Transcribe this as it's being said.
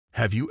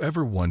Have you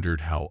ever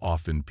wondered how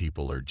often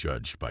people are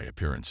judged by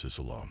appearances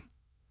alone?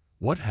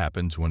 What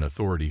happens when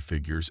authority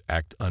figures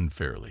act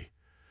unfairly,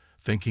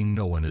 thinking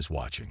no one is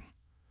watching?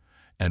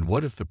 And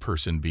what if the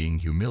person being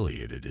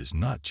humiliated is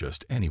not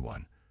just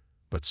anyone,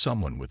 but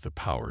someone with the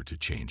power to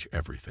change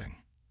everything?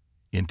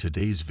 In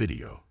today's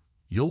video,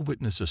 you'll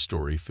witness a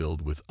story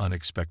filled with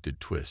unexpected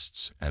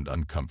twists and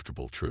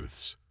uncomfortable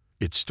truths.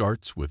 It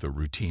starts with a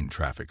routine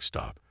traffic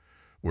stop,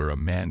 where a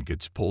man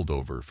gets pulled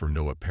over for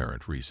no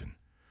apparent reason.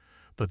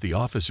 But the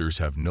officers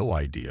have no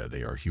idea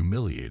they are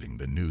humiliating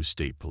the new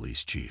state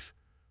police chief.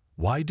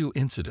 Why do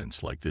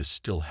incidents like this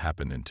still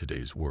happen in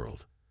today's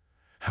world?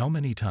 How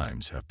many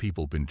times have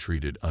people been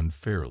treated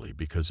unfairly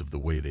because of the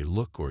way they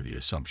look or the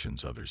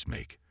assumptions others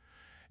make?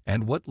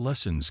 And what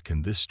lessons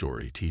can this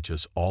story teach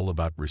us all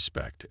about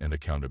respect and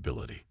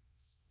accountability?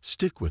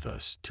 Stick with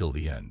us till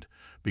the end,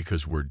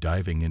 because we're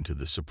diving into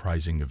the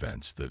surprising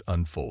events that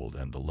unfold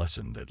and the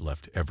lesson that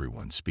left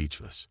everyone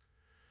speechless.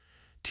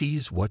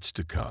 Tease what's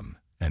to come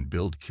and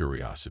build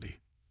curiosity.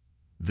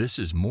 This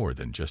is more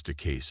than just a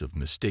case of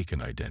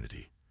mistaken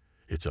identity.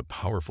 It's a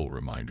powerful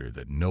reminder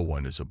that no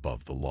one is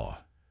above the law,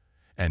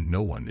 and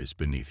no one is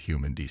beneath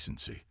human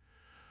decency.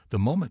 The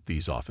moment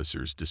these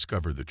officers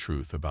discover the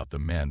truth about the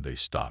man they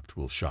stopped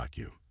will shock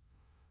you.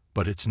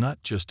 But it's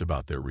not just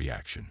about their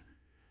reaction.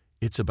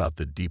 It's about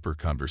the deeper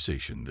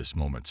conversation this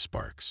moment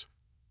sparks.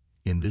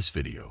 In this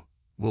video,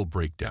 we'll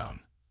break down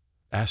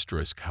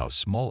how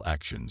small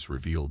actions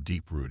reveal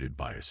deep-rooted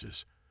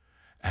biases.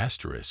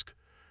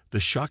 The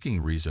shocking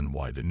reason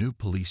why the new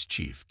police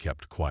chief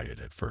kept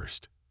quiet at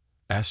first.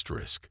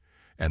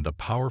 And the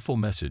powerful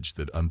message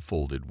that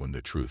unfolded when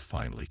the truth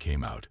finally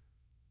came out.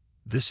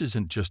 This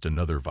isn't just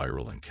another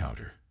viral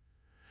encounter.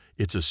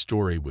 It's a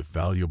story with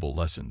valuable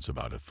lessons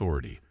about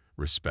authority,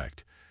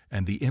 respect,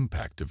 and the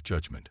impact of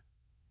judgment.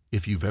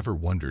 If you've ever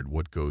wondered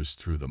what goes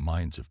through the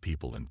minds of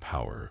people in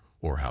power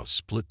or how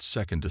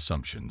split-second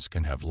assumptions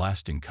can have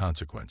lasting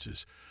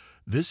consequences,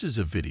 this is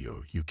a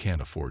video you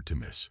can't afford to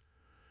miss.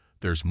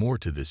 There's more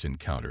to this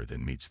encounter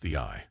than meets the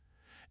eye,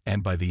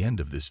 and by the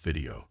end of this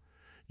video,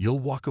 you'll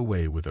walk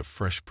away with a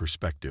fresh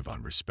perspective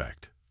on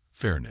respect,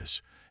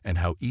 fairness, and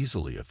how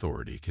easily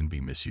authority can be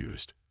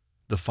misused.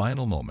 The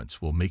final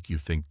moments will make you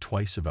think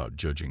twice about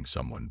judging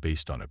someone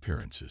based on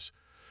appearances.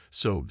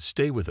 So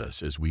stay with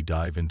us as we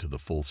dive into the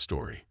full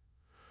story,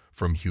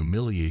 from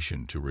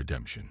humiliation to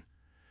redemption,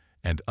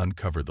 and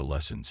uncover the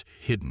lessons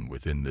hidden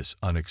within this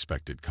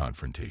unexpected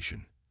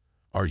confrontation.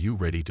 Are you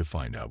ready to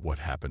find out what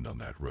happened on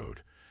that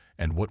road,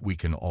 and what we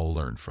can all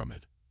learn from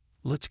it?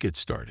 Let's get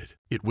started.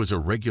 It was a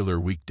regular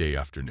weekday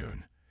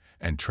afternoon,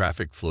 and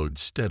traffic flowed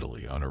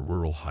steadily on a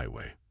rural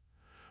highway.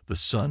 The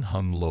sun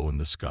hung low in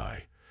the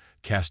sky,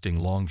 casting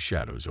long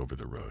shadows over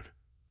the road.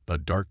 A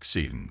dark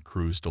sedan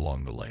cruised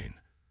along the lane,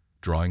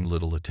 drawing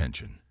little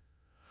attention,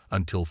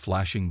 until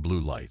flashing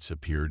blue lights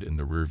appeared in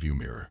the rearview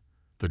mirror.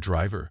 The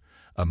driver,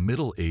 a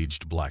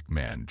middle-aged black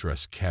man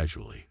dressed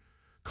casually,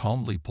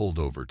 calmly pulled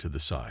over to the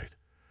side.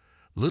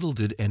 Little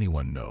did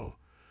anyone know,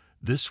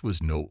 this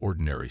was no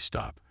ordinary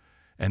stop,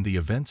 and the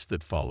events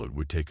that followed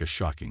would take a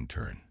shocking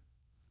turn.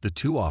 The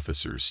two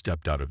officers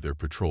stepped out of their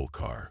patrol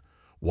car,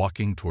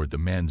 walking toward the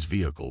man's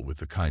vehicle with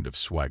the kind of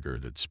swagger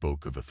that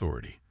spoke of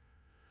authority.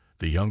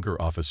 The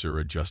younger officer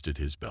adjusted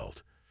his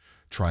belt,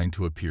 trying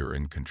to appear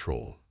in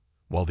control,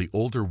 while the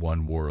older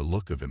one wore a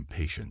look of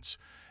impatience,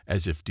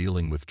 as if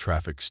dealing with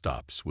traffic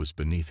stops was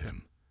beneath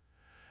him.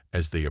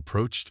 As they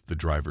approached the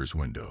driver's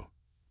window,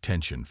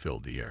 tension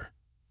filled the air.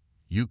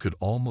 You could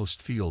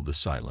almost feel the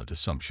silent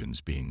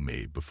assumptions being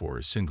made before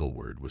a single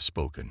word was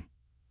spoken.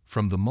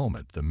 From the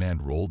moment the man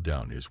rolled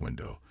down his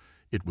window,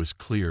 it was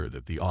clear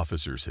that the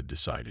officers had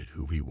decided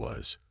who he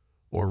was,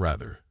 or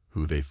rather,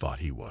 who they thought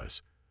he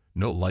was.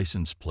 No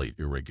license plate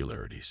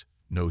irregularities,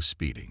 no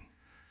speeding.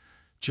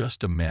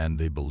 Just a man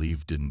they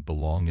believed didn't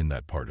belong in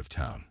that part of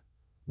town.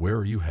 "Where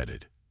are you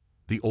headed?"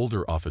 the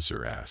older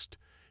officer asked,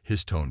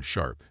 his tone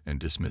sharp and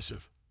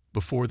dismissive.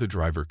 Before the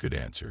driver could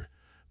answer,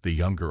 the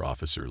younger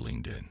officer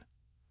leaned in.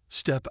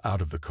 "Step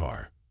out of the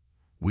car.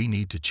 We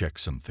need to check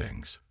some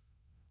things."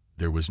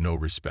 There was no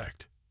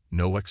respect,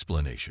 no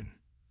explanation,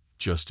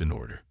 just an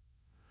order.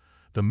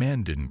 The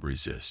man didn't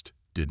resist,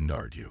 didn't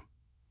argue.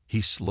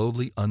 He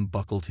slowly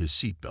unbuckled his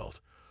seatbelt,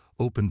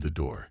 opened the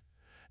door,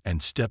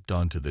 and stepped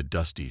onto the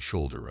dusty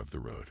shoulder of the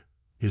road.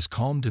 His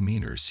calm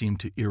demeanor seemed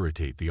to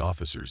irritate the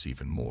officers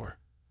even more.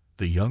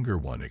 The younger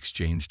one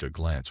exchanged a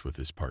glance with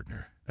his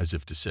partner, as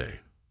if to say,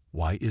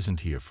 "Why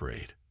isn't he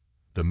afraid?"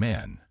 The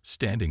man,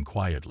 standing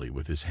quietly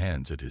with his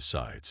hands at his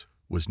sides,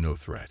 was no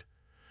threat.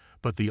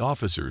 But the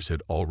officers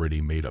had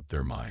already made up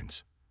their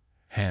minds.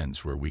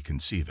 "Hands where we can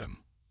see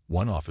them,"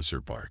 one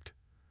officer barked.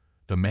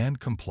 The man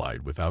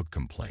complied without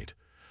complaint,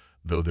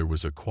 though there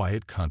was a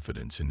quiet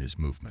confidence in his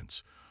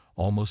movements,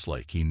 almost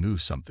like he knew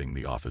something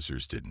the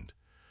officers didn't.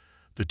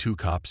 The two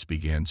cops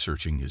began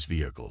searching his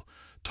vehicle,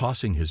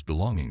 tossing his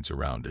belongings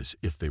around as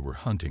if they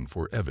were hunting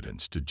for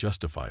evidence to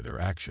justify their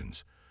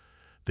actions.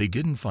 They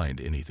didn't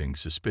find anything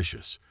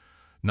suspicious,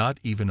 not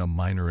even a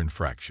minor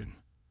infraction,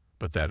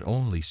 but that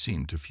only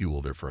seemed to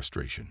fuel their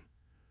frustration.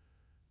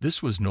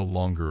 This was no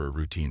longer a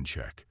routine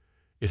check.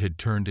 It had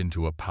turned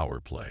into a power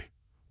play.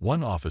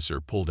 One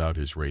officer pulled out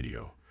his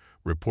radio,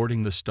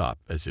 reporting the stop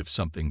as if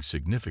something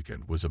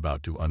significant was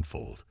about to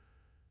unfold.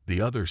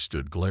 The other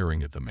stood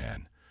glaring at the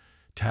man,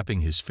 tapping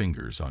his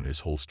fingers on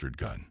his holstered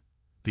gun.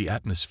 The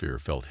atmosphere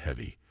felt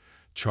heavy,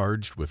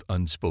 charged with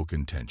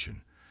unspoken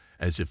tension,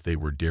 as if they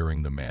were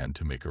daring the man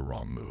to make a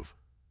wrong move.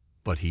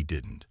 But he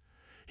didn't.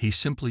 He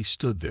simply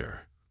stood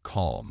there,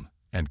 calm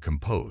and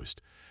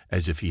composed,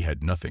 as if he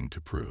had nothing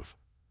to prove.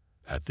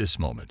 At this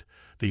moment,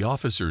 the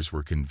officers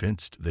were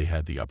convinced they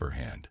had the upper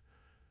hand.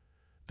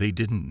 They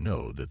didn't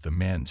know that the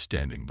man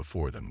standing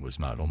before them was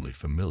not only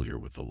familiar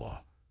with the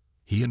law,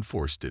 he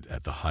enforced it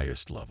at the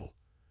highest level.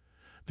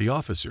 The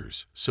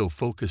officers, so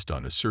focused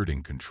on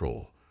asserting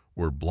control,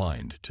 were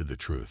blind to the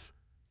truth.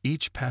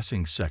 Each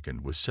passing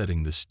second was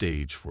setting the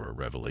stage for a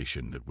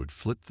revelation that would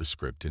flip the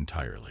script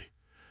entirely.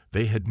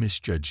 They had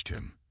misjudged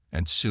him,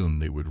 and soon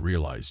they would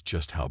realize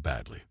just how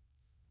badly.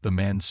 The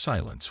man's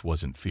silence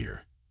wasn't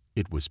fear.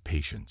 It was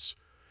patience.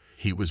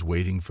 He was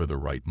waiting for the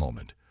right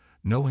moment,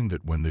 knowing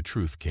that when the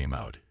truth came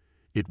out,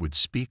 it would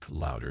speak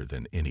louder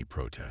than any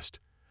protest.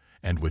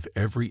 And with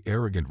every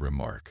arrogant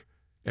remark,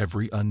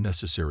 every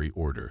unnecessary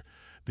order,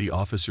 the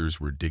officers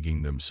were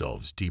digging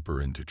themselves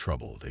deeper into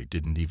trouble they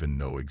didn't even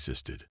know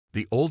existed.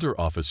 The older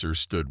officer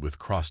stood with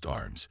crossed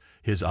arms,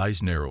 his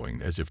eyes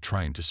narrowing as if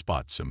trying to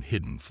spot some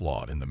hidden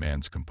flaw in the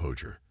man's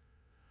composure.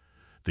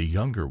 The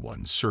younger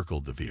one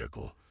circled the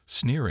vehicle,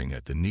 sneering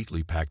at the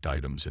neatly packed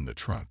items in the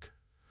trunk,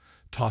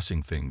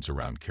 tossing things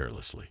around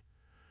carelessly.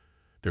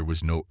 There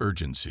was no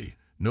urgency,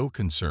 no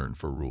concern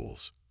for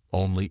rules,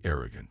 only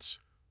arrogance.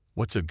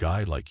 "What's a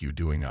guy like you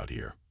doing out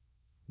here?"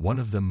 one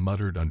of them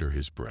muttered under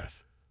his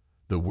breath,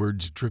 the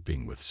words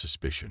dripping with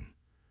suspicion.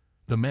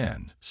 The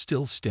man,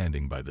 still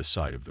standing by the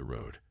side of the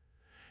road,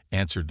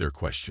 answered their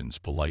questions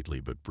politely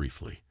but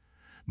briefly,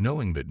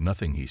 knowing that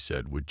nothing he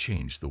said would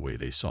change the way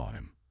they saw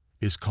him.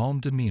 His calm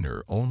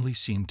demeanor only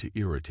seemed to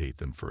irritate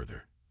them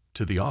further.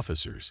 To the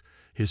officers,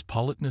 his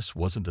politeness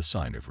wasn't a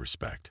sign of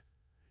respect.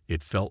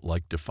 It felt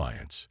like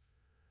defiance.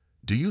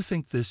 "Do you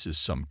think this is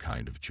some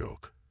kind of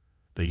joke?"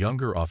 The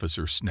younger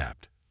officer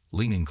snapped,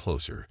 leaning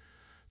closer,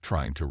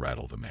 trying to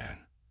rattle the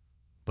man.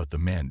 But the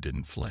man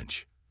didn't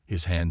flinch.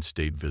 His hand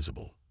stayed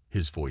visible,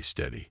 his voice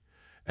steady,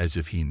 as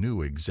if he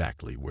knew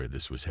exactly where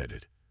this was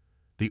headed.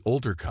 The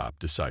older cop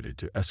decided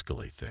to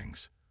escalate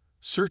things.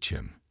 "Search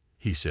him,"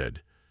 he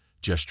said,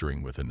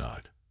 gesturing with a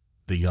nod.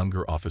 The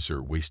younger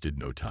officer wasted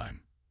no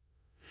time.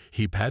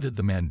 He patted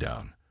the man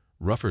down,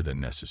 rougher than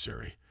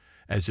necessary,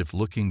 as if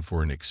looking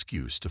for an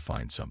excuse to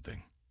find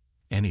something,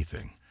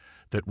 anything,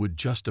 that would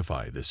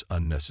justify this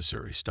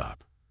unnecessary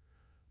stop.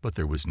 But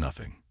there was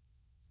nothing.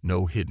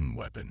 No hidden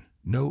weapon,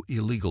 no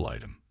illegal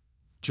item.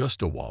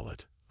 Just a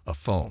wallet, a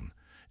phone,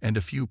 and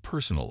a few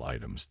personal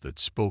items that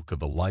spoke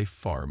of a life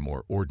far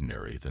more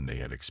ordinary than they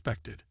had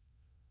expected.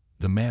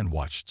 The man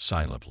watched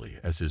silently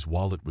as his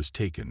wallet was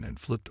taken and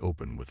flipped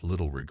open with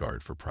little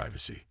regard for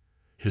privacy.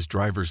 His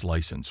driver's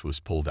license was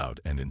pulled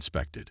out and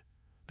inspected.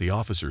 The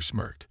officer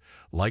smirked,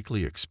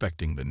 likely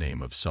expecting the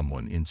name of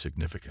someone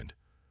insignificant.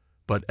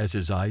 But as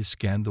his eyes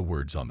scanned the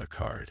words on the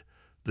card,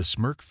 the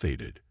smirk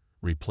faded,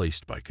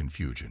 replaced by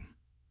confusion.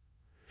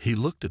 He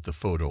looked at the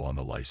photo on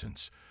the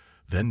license,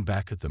 then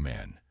back at the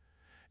man,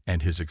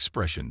 and his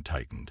expression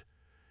tightened.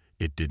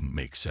 It didn't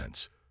make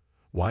sense.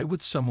 Why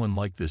would someone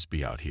like this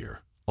be out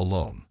here,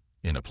 alone,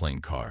 in a plain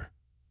car?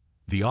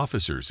 The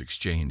officers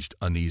exchanged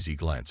uneasy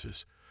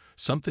glances.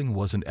 Something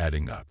wasn't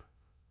adding up,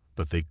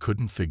 but they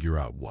couldn't figure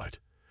out what.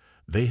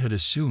 They had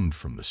assumed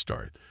from the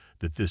start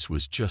that this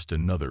was just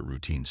another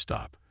routine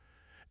stop,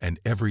 an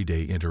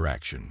everyday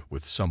interaction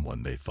with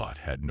someone they thought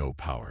had no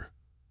power.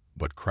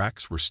 But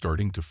cracks were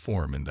starting to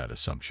form in that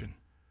assumption.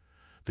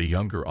 The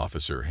younger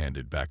officer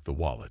handed back the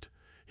wallet,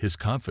 his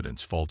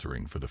confidence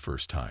faltering for the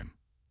first time.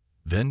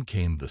 Then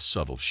came the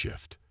subtle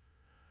shift.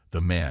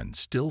 The man,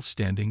 still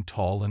standing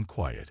tall and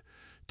quiet,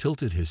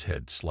 tilted his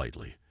head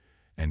slightly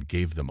and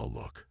gave them a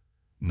look,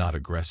 not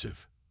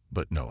aggressive,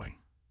 but knowing.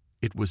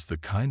 It was the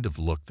kind of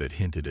look that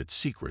hinted at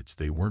secrets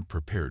they weren't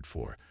prepared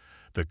for,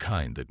 the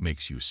kind that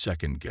makes you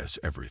second-guess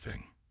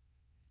everything.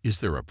 "Is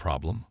there a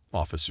problem,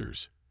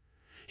 officers?"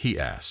 he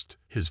asked,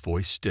 his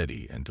voice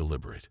steady and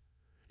deliberate.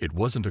 It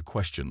wasn't a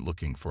question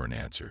looking for an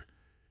answer.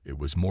 It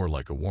was more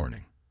like a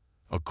warning.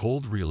 A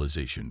cold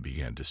realization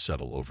began to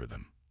settle over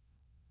them.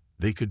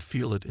 They could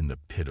feel it in the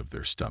pit of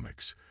their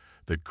stomachs,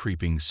 that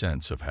creeping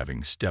sense of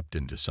having stepped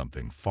into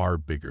something far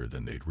bigger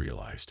than they'd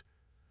realized.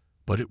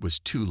 But it was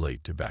too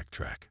late to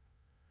backtrack.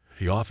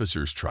 The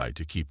officers tried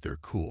to keep their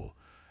cool,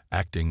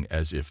 acting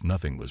as if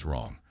nothing was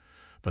wrong,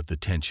 but the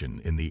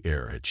tension in the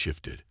air had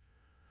shifted.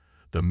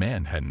 The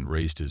man hadn't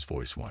raised his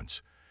voice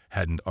once,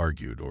 hadn't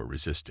argued or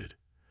resisted,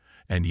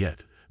 and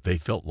yet they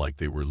felt like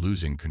they were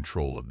losing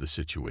control of the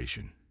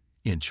situation,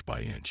 inch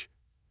by inch.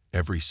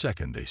 Every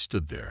second they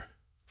stood there,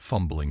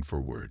 fumbling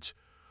for words,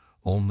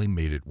 only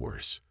made it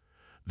worse.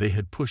 They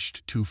had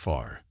pushed too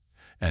far,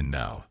 and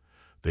now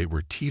they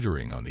were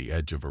teetering on the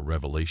edge of a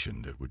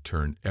revelation that would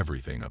turn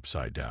everything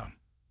upside down.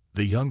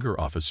 The younger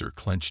officer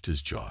clenched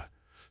his jaw,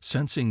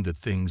 sensing that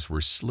things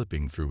were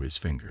slipping through his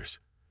fingers.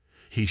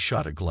 He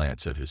shot a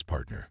glance at his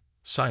partner,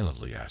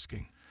 silently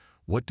asking,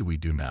 "What do we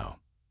do now?"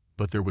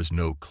 But there was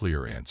no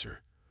clear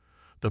answer.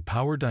 The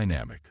power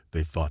dynamic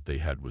they thought they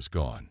had was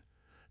gone,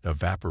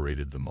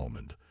 evaporated the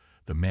moment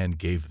the man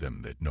gave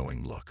them that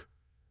knowing look.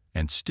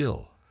 And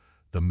still,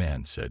 the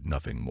man said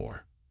nothing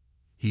more.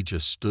 He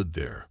just stood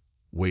there,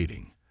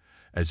 waiting,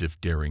 as if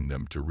daring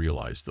them to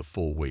realize the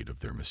full weight of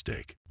their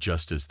mistake.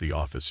 Just as the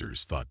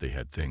officers thought they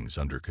had things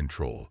under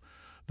control,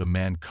 the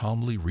man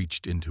calmly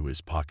reached into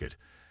his pocket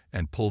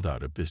and pulled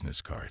out a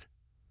business card.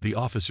 The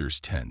officers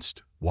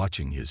tensed,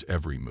 watching his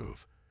every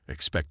move,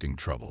 expecting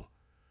trouble.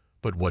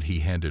 But what he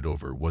handed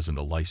over wasn't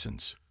a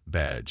license,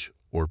 badge,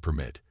 or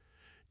permit.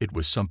 It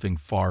was something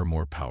far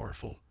more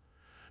powerful.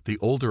 The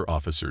older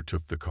officer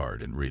took the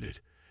card and read it,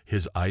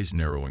 his eyes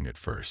narrowing at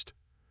first.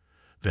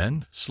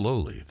 Then,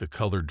 slowly, the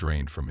color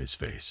drained from his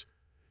face.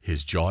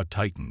 His jaw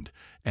tightened,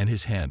 and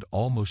his hand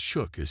almost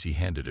shook as he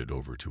handed it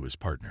over to his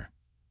partner.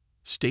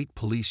 "State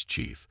Police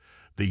Chief,"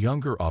 the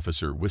younger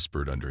officer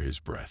whispered under his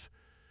breath,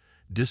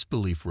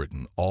 disbelief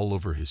written all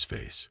over his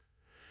face.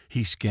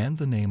 He scanned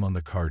the name on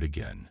the card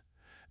again,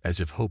 as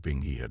if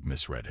hoping he had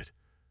misread it.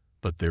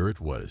 But there it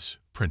was,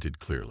 printed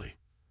clearly.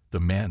 The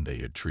man they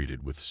had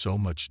treated with so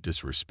much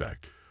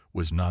disrespect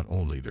was not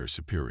only their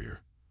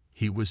superior.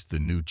 He was the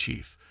new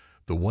chief,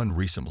 the one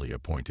recently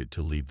appointed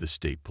to lead the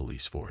state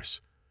police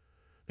force.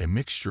 A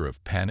mixture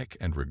of panic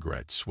and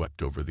regret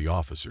swept over the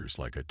officers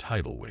like a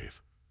tidal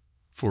wave.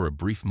 For a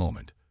brief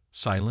moment,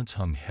 silence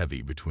hung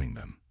heavy between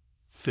them,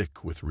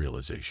 thick with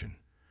realization.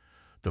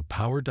 The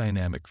power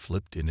dynamic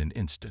flipped in an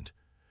instant,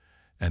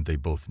 and they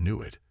both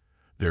knew it.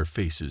 Their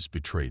faces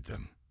betrayed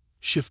them,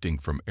 shifting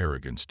from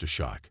arrogance to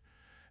shock,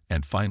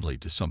 and finally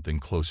to something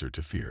closer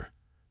to fear.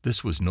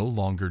 This was no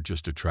longer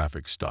just a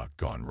traffic stop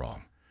gone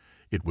wrong.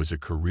 It was a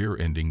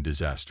career-ending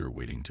disaster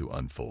waiting to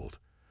unfold.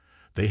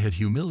 They had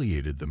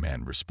humiliated the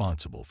man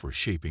responsible for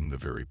shaping the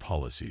very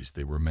policies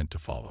they were meant to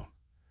follow.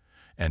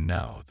 And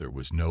now there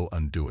was no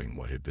undoing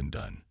what had been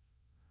done.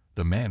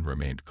 The man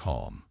remained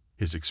calm,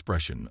 his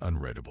expression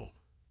unreadable.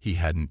 He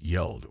hadn't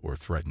yelled or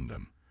threatened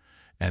them,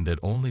 and that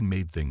only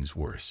made things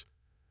worse.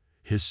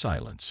 His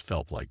silence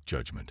felt like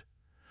judgment.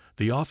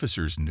 The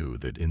officers knew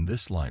that in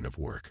this line of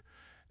work,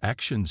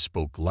 action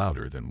spoke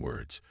louder than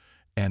words,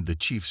 and the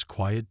chief's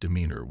quiet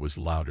demeanor was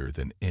louder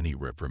than any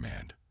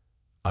reprimand.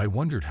 "I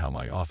wondered how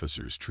my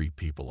officers treat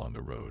people on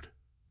the road,"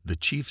 the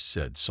chief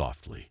said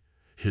softly,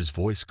 his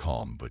voice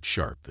calm but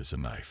sharp as a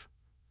knife.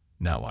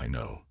 "Now I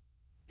know."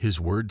 His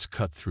words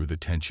cut through the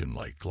tension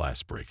like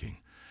glass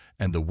breaking,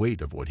 and the weight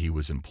of what he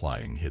was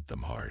implying hit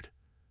them hard.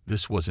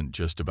 This wasn't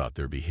just about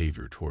their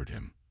behavior toward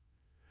him.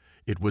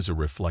 It was a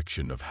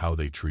reflection of how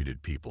they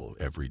treated people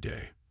every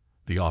day.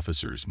 The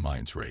officers'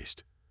 minds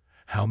raced.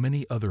 How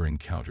many other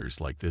encounters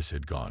like this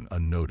had gone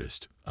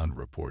unnoticed,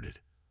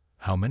 unreported?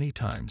 How many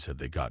times had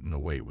they gotten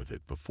away with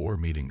it before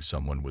meeting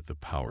someone with the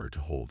power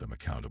to hold them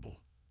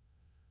accountable?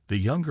 The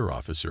younger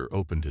officer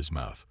opened his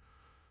mouth,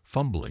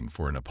 fumbling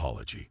for an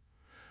apology,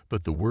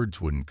 but the words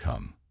wouldn't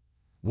come.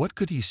 What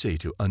could he say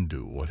to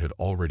undo what had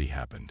already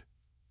happened?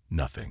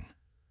 Nothing.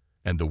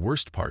 And the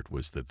worst part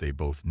was that they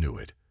both knew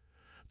it.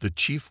 The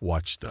chief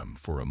watched them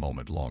for a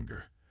moment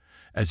longer,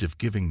 as if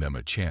giving them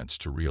a chance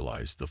to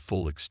realize the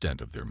full extent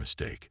of their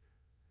mistake.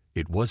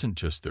 It wasn't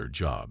just their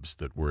jobs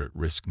that were at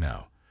risk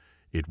now.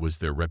 It was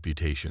their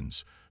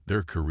reputations,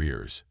 their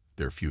careers,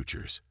 their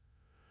futures.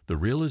 The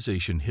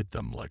realization hit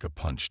them like a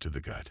punch to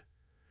the gut.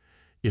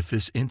 If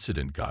this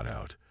incident got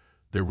out,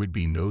 there would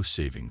be no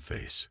saving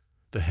face.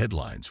 The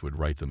headlines would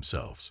write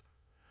themselves.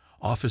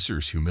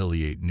 Officers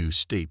humiliate new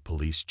state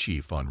police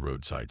chief on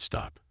roadside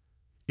stop.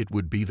 It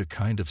would be the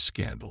kind of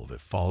scandal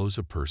that follows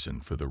a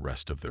person for the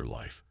rest of their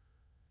life.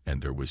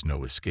 And there was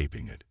no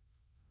escaping it.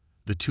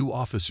 The two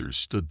officers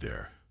stood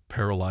there,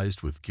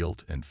 paralyzed with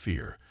guilt and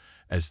fear,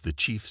 as the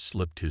chief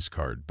slipped his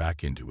card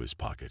back into his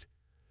pocket.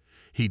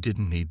 He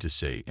didn't need to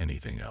say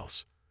anything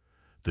else.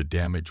 The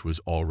damage was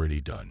already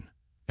done,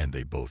 and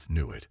they both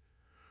knew it.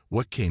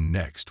 What came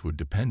next would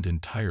depend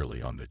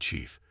entirely on the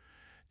chief,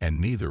 and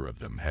neither of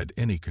them had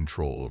any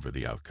control over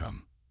the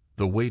outcome.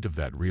 The weight of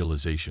that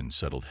realization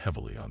settled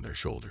heavily on their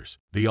shoulders.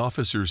 The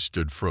officers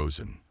stood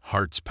frozen,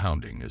 hearts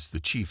pounding as the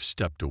chief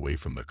stepped away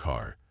from the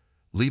car,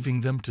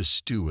 leaving them to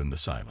stew in the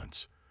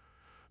silence.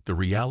 The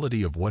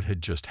reality of what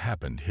had just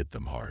happened hit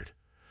them hard.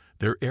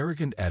 Their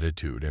arrogant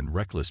attitude and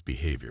reckless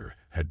behavior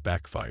had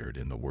backfired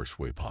in the worst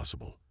way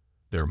possible.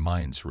 Their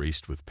minds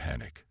raced with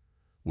panic.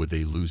 Would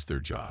they lose their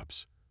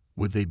jobs?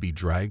 Would they be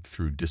dragged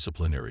through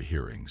disciplinary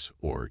hearings,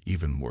 or,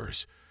 even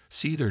worse,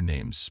 see their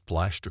names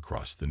splashed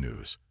across the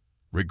news?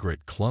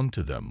 Regret clung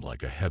to them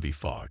like a heavy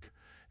fog,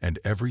 and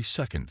every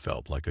second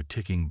felt like a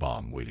ticking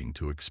bomb waiting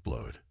to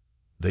explode.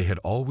 They had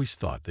always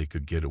thought they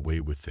could get away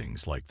with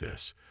things like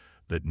this,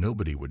 that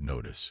nobody would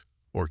notice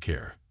or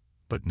care.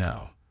 But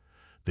now,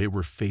 they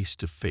were face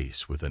to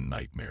face with a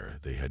nightmare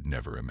they had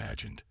never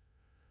imagined.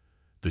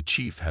 The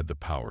chief had the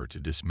power to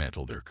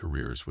dismantle their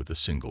careers with a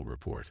single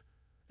report,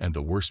 And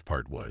the worst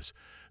part was,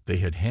 they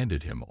had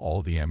handed him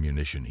all the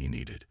ammunition he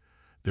needed.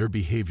 Their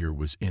behavior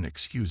was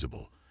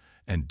inexcusable,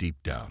 and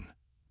deep down,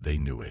 they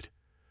knew it.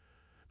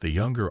 The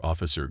younger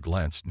officer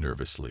glanced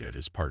nervously at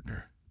his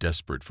partner,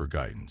 desperate for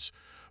guidance,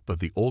 but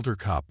the older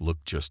cop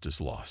looked just as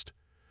lost.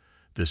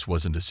 This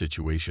wasn't a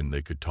situation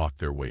they could talk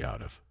their way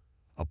out of.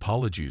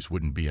 Apologies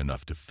wouldn't be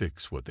enough to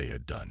fix what they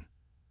had done.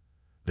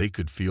 They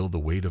could feel the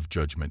weight of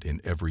judgment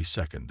in every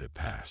second that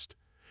passed.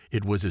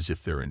 It was as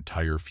if their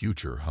entire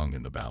future hung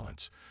in the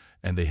balance,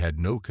 and they had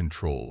no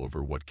control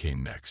over what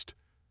came next.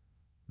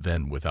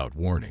 Then, without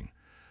warning,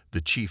 the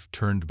chief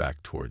turned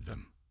back toward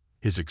them.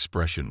 His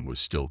expression was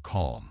still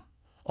calm,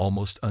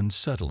 almost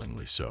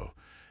unsettlingly so,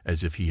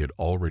 as if he had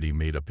already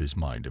made up his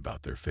mind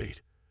about their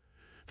fate.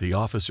 The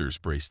officers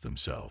braced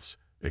themselves,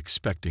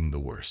 expecting the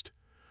worst.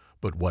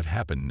 But what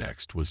happened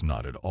next was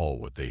not at all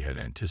what they had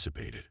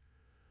anticipated.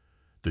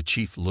 The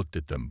chief looked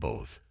at them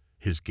both,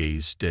 his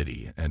gaze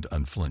steady and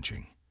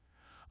unflinching.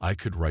 "I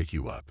could write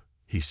you up,"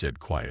 he said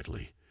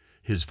quietly,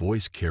 his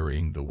voice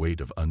carrying the weight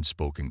of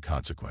unspoken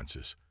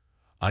consequences.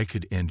 "I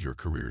could end your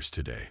careers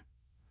today."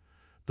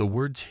 The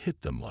words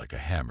hit them like a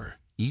hammer,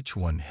 each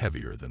one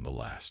heavier than the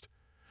last.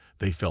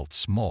 They felt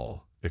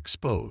small,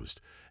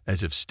 exposed,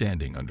 as if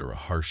standing under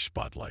a harsh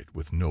spotlight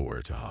with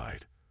nowhere to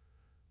hide.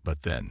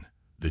 But then,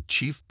 the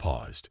chief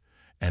paused,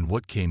 and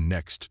what came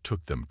next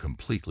took them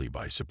completely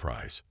by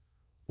surprise.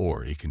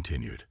 Or, he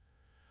continued,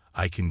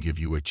 "I can give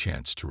you a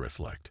chance to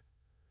reflect."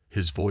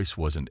 His voice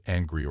wasn't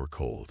angry or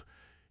cold.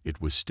 It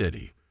was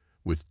steady,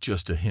 with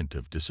just a hint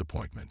of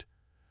disappointment.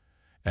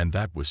 And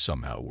that was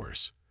somehow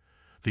worse.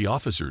 The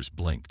officers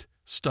blinked,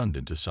 stunned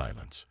into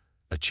silence.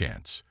 A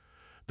chance.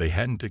 They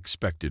hadn't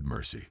expected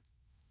mercy.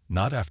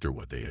 Not after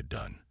what they had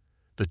done.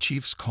 The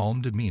chief's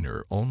calm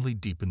demeanor only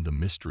deepened the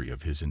mystery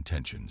of his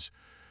intentions,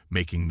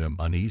 making them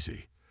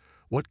uneasy.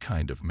 What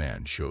kind of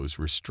man shows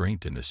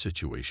restraint in a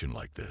situation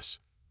like this?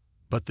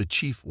 But the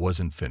chief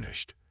wasn't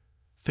finished.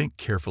 "Think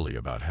carefully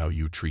about how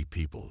you treat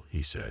people,"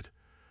 he said.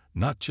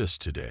 "Not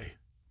just today,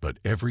 but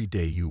every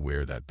day you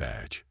wear that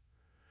badge."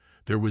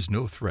 There was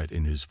no threat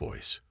in his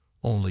voice,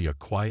 only a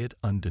quiet,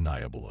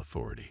 undeniable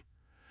authority.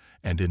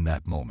 And in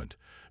that moment,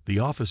 the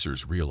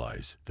officers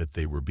realized that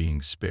they were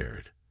being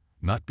spared,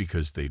 not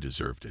because they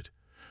deserved it,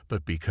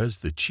 but because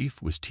the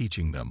chief was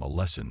teaching them a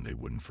lesson they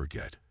wouldn't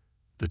forget.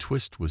 The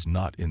twist was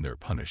not in their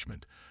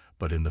punishment,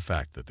 but in the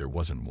fact that there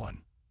wasn't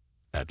one.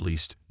 At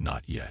least,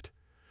 not yet.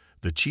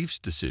 The chief's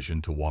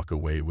decision to walk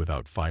away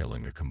without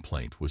filing a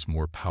complaint was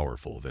more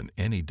powerful than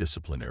any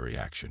disciplinary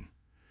action.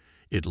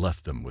 It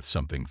left them with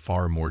something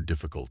far more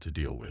difficult to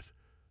deal with,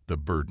 the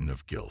burden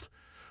of guilt,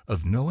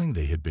 of knowing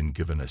they had been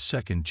given a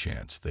second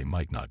chance they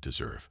might not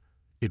deserve.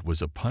 It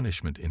was a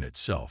punishment in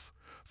itself,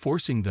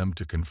 forcing them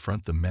to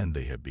confront the men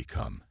they had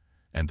become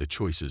and the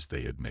choices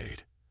they had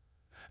made.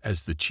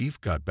 As the chief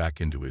got back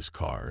into his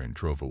car and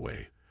drove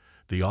away,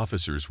 the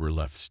officers were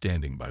left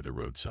standing by the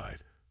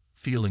roadside,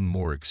 feeling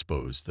more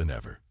exposed than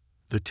ever.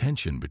 The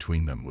tension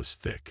between them was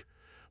thick,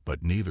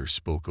 but neither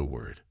spoke a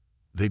word.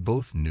 They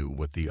both knew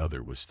what the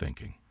other was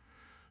thinking.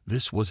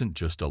 This wasn't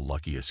just a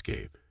lucky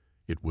escape,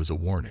 it was a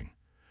warning,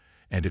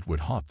 and it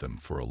would haunt them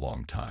for a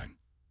long time.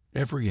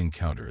 Every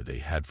encounter they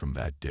had from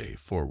that day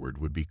forward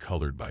would be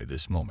colored by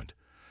this moment,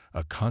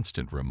 a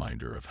constant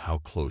reminder of how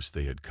close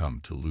they had come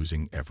to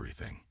losing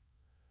everything.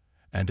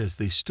 And as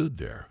they stood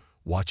there,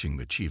 watching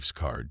the chief's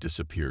car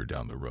disappear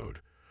down the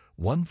road,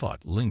 one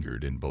thought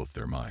lingered in both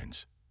their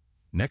minds.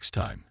 Next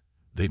time,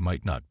 they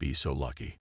might not be so lucky.